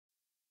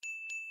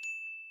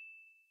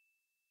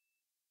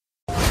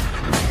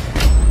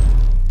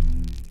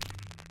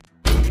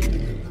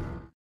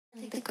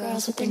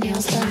girls with their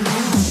nails done now.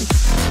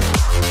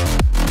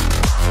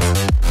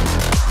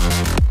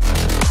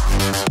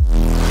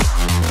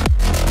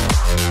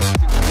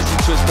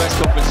 To his press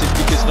conferences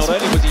because not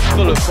only was he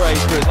full of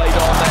praise for his laid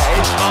on there,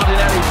 it's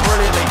Martinelli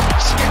brilliantly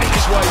skinning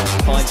his way.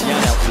 Finds Jan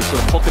out, he's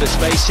got a pocket of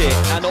space here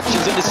and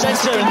options in the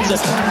centre, and it's a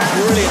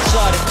brilliant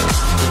slide.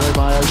 Away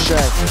by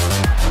O'Shea.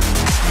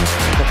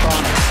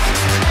 Fofana.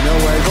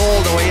 Nowhere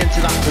all the way into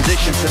that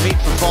position to meet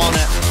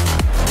Fofana.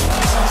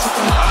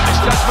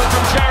 Misjudgment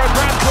from Jarrad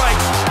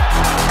Branthwaite.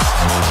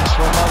 Just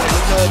one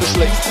moment,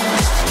 nervously.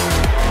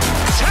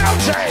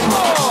 Townsend!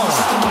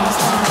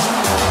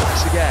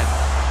 Once again.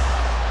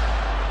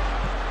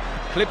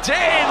 Clipped in,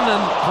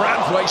 and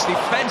Branthwaite's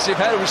defensive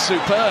header was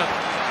superb,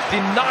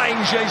 denying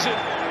Jesus.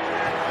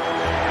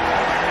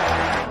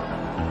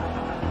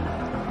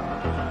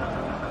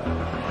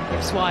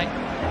 It's White.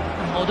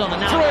 Hold on,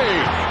 and now.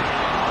 Three.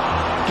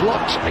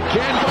 Blocked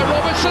again by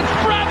Robertson.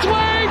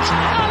 Branthwaite!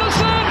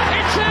 Allison!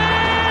 It's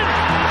in!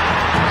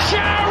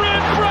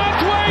 Jarrad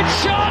Branthwaite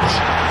shot!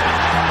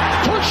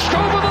 Pushed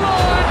over the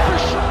line for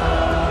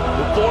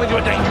The ball into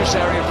a dangerous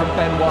area from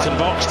Ben White. And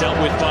box dealt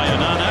with by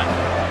Onana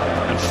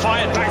and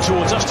fired back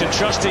towards Austin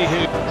Trusty,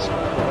 who...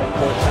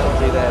 Point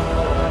penalty there,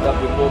 ended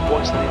up with more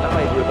points than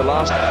United with the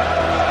last.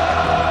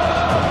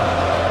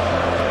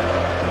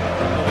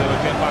 They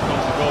would get back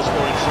onto the goal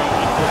scoring front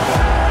and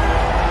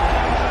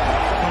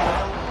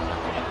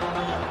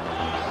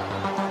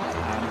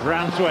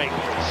Branthwaite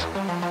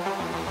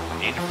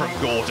in from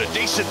Gordon,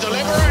 decent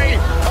delivery.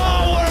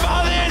 Oh, what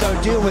about this?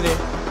 Don't deal with it.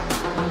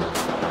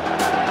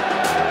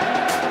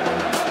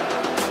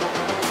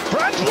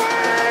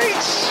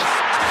 Branthwaite!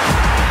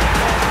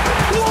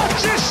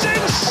 What a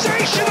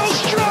sensational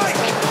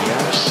strike!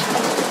 Yes.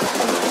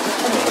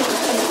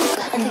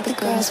 And the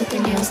girls with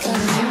their nails done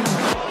now.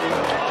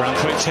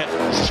 Branthwaite's hit.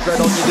 Straight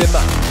on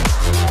Yadimba.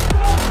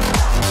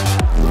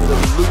 The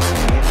loop,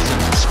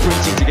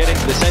 sprinting to get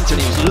into the centre,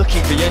 and he was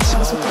looking for Jensen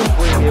to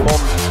bring him on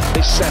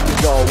this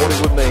second goal, what it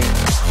would mean.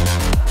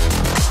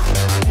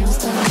 Nails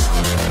done.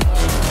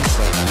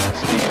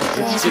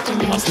 Girls with their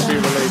nails done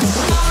now.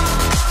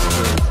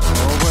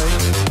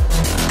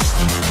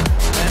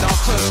 And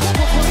after swap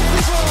of play, we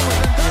go, and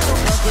then down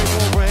Branthwaite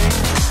all way.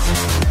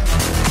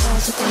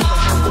 Girls with their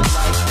nails done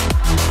now.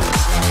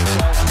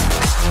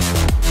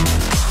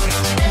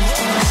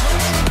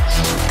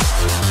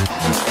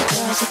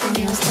 Girls with their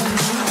nails done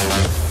now.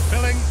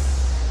 Filling.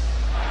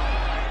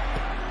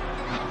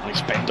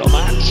 Nice bend on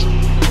that.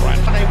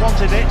 Right. They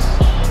wanted it.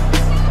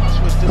 This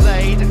was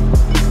delayed.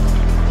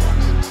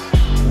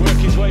 Work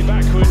his way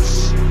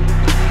backwards.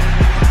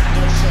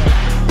 Also.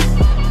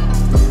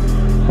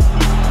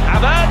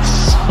 Havertz!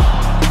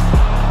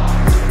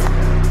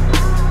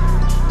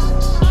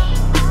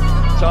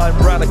 Time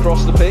ran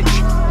across the pitch.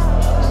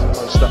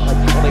 Most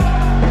iconic.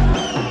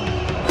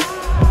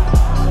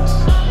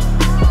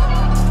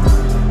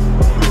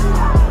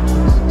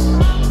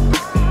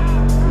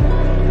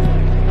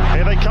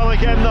 Here they come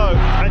again though.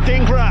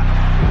 Adingra.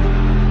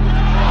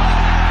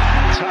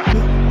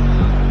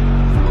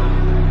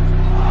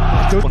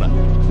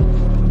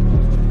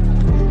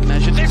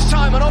 Measured this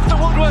time and off the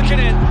woodwork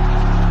and in.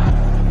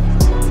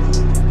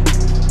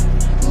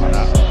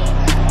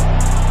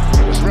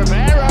 It was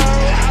Romero,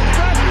 and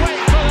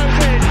Branthwaite follows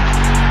in.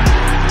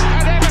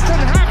 And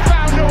Everton have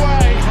found a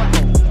way.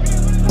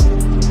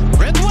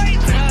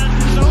 Branthwaite and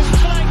so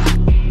flank.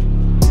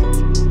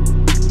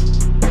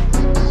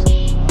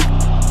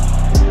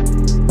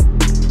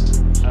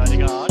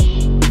 Erdegaard.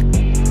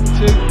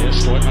 Yes,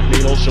 Dwight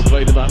McNeil also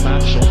played in that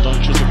match some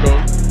dunches ago.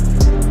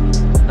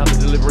 Another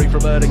delivery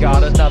from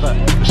Erdegaard, another.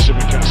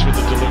 Simicast with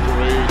the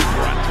delivery.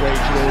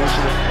 Branthwaite rolls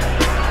it.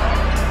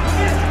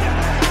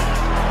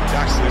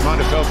 Jackson, he might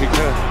have felt he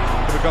could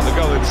have got the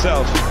goal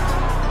himself.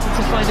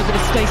 To find a bit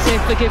of stay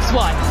safe for Gibbs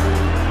White.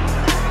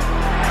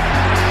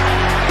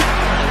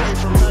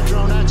 From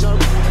Pedro Neto.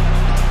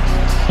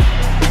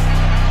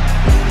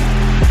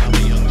 And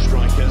the young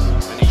striker,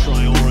 Benny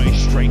Traore,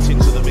 straight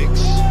into the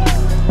mix.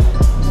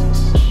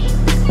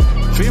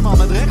 Veerman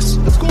met rechts,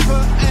 het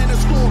koppen en het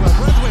scoren.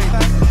 Branthwaite.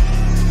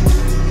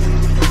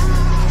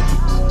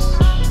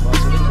 Well,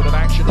 there's a little bit of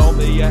action on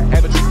the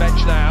Everton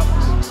bench now.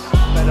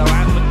 Beto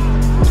Adman.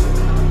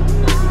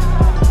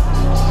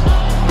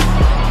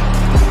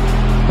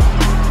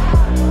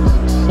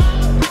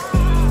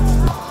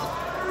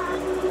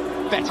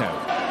 Beto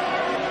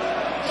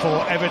for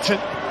Everton.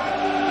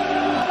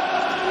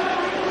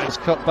 It's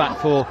cut back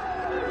for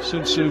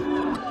Sun Tzu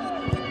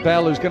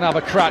Bell, who's going to have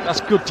a crack.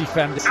 That's good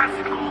defending.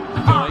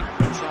 Trying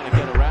to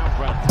get around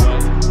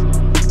Branthwaite.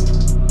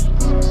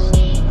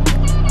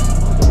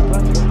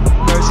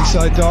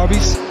 Merseyside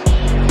derbies.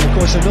 Of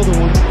course, another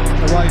one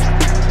arrived.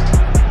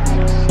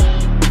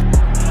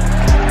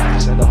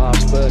 Centre half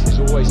Spurk is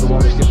always the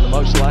one who's given the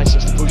most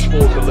licence to push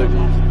forward the loop.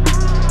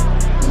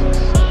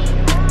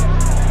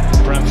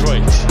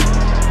 Branthwaite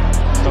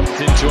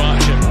bumped into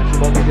Archer.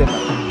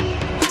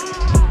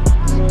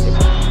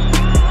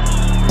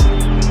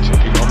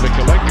 Taking on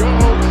Mikalenko,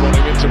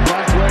 running into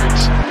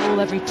Branthwaite.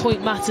 Every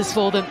point matters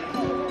for them.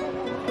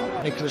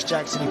 Nicholas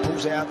Jackson, he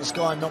pulls it out the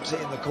sky and knocks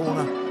it in the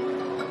corner.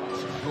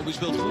 Robbie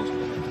speelt goed.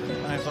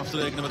 Hij heeft af te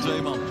rekenen met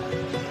 2 man.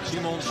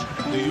 Simons,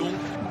 De Jong.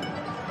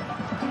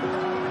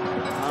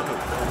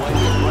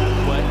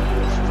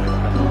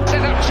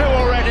 Set up 2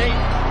 already.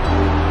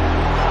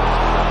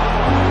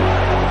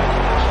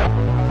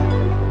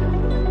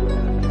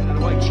 And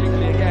away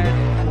cheekily again.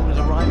 Corners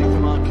arriving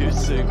from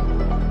Marcus to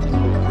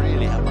didn't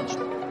really have much.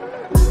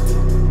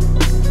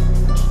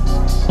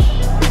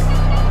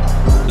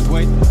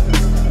 Wait.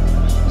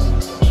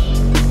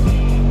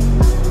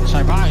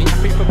 So bye.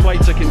 Happy for play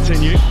to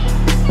continue.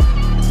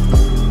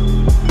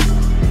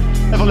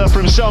 Leveler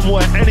from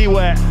somewhere,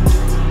 anywhere.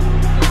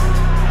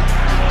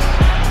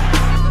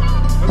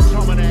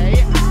 McTominay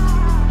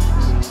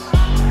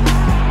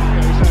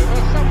goes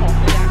over somewhat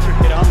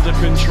theatrically under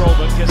control,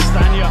 but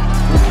Castagna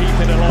will keep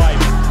it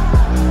alive.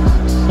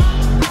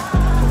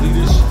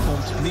 Leaders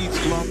komt niet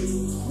lang.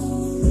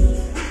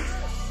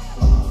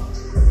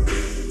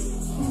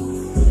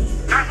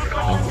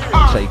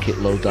 Take it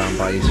low down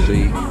by his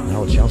feet.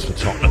 Now a chance for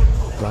Tottenham.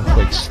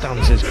 Branthwaite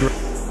stands his ground.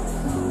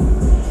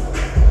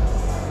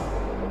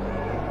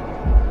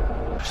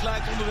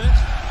 Slijt onderweg.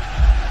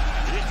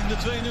 Richting de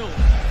 2-0.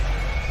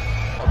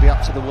 I'll be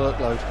up to the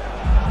workload.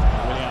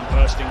 Willian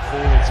bursting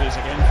forwards as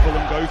again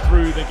Fulham go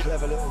through the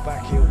Clever little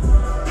back heel.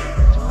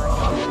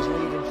 His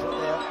leading foot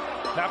there.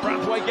 Now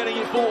Branthwaite getting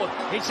it forward.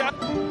 It's out.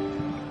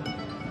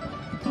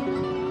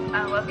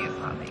 I love you,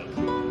 Bobby.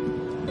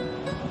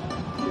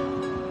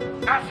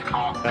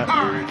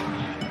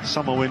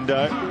 summer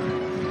window.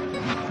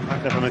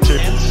 Never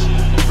material.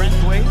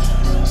 Branthwaite.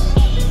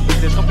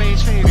 Dit gaat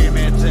PSV weer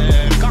met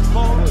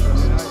Gakpo. I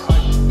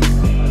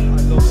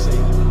love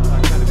seeing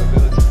that kind of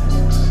ability.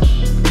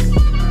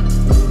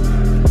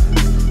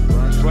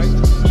 Branthwaite.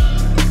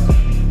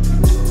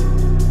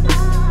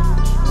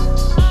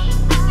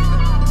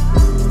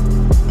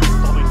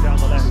 Bombing down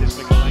the left is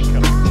Mikalenko.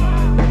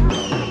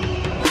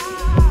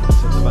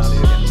 It's in the valley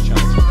against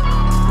Chelsea.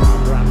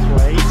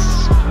 Branthwaite.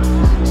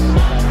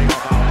 Ending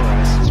up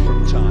Alvarez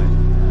From time.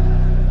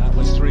 That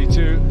was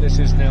 3-2. This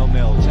is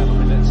 0-0.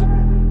 10 minutes.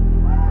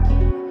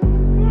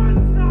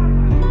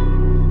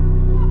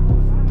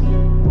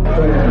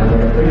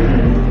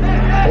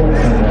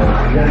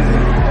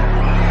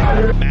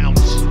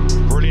 Mounts,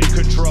 brilliant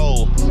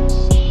control.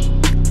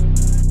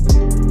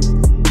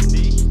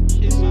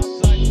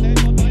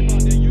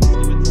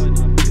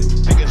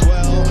 Big as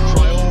well,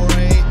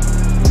 Traore.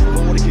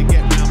 But what he can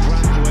get now,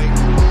 Branthwaite.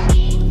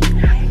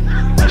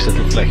 Nice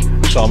little flick.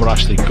 Salma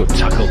Ashley, good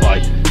tackle by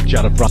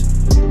Jarrad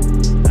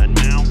Branthwaite. And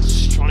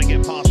Mounts trying to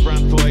get past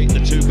Branthwaite. The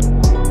two.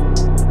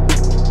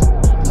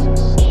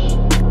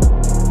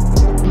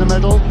 In the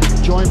middle,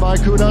 joined by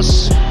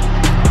Kudas.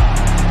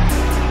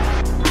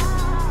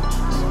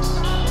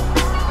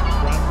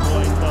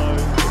 Branthwaite though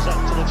is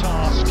up to the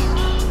task.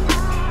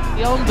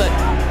 Beyond, but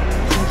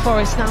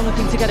Forest now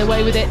looking to get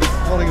away with it.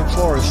 Nottingham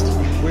Forest.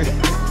 We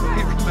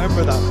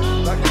remember that.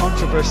 That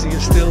controversy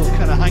is still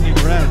kind of hanging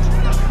around.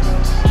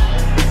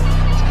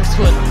 Chris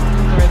Wood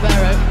for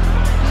Rivero.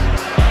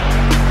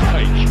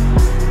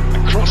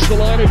 Across the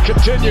line and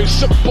continues.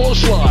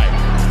 Support-Slide.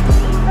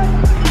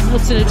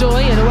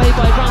 Hudson-Odoi and away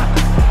by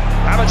Branthwaite.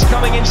 Havertz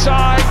coming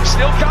inside.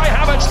 Still Kai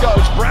Havertz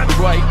goes.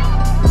 Branthwaite.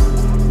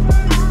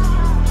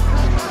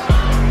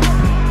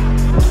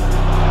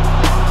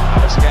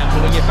 Havertz again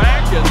pulling it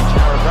back, and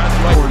Jarrad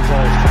Branthwaite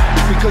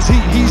Involved. Because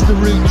he's the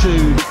route to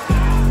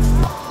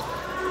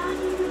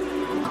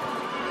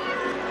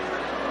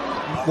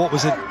what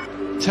was a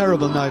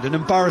terrible night, an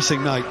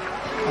embarrassing night,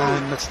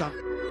 and let's not.